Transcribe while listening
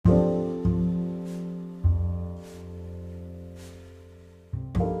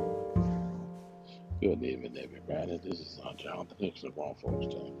Good evening, everybody. This is Jonathan Hicks of Grown Folks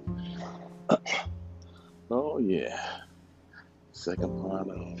Talk. Oh, yeah. Second part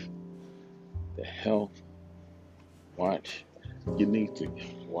of the health watch. You need to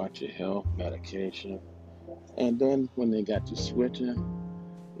watch your health, medication. And then when they got you switching,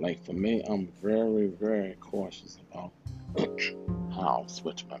 like for me, I'm very, very cautious about how I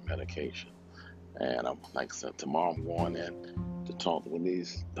switch my medication. And I'm, like I said, tomorrow I'm going in to talk with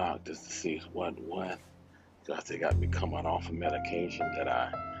these doctors to see what, because they got me coming off of medication that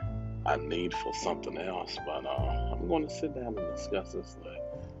I need for something else. But I'm going to sit down and discuss this.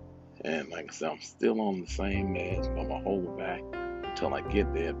 And like I said, I'm still on the same meds, but I'm gonna hold it back until I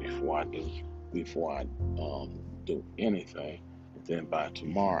get there before I do anything. And then by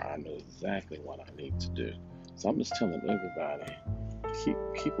tomorrow, I know exactly what I need to do. So I'm just telling everybody,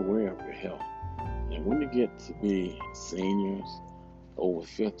 keep aware of your health. And when you get to be seniors over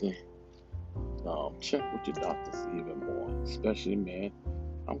 50, check with your doctors even more, especially men.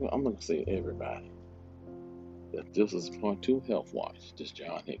 I'm gonna say everybody that this is part two health watch. This is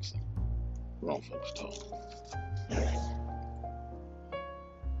John Hickson, Grown Folks Talk.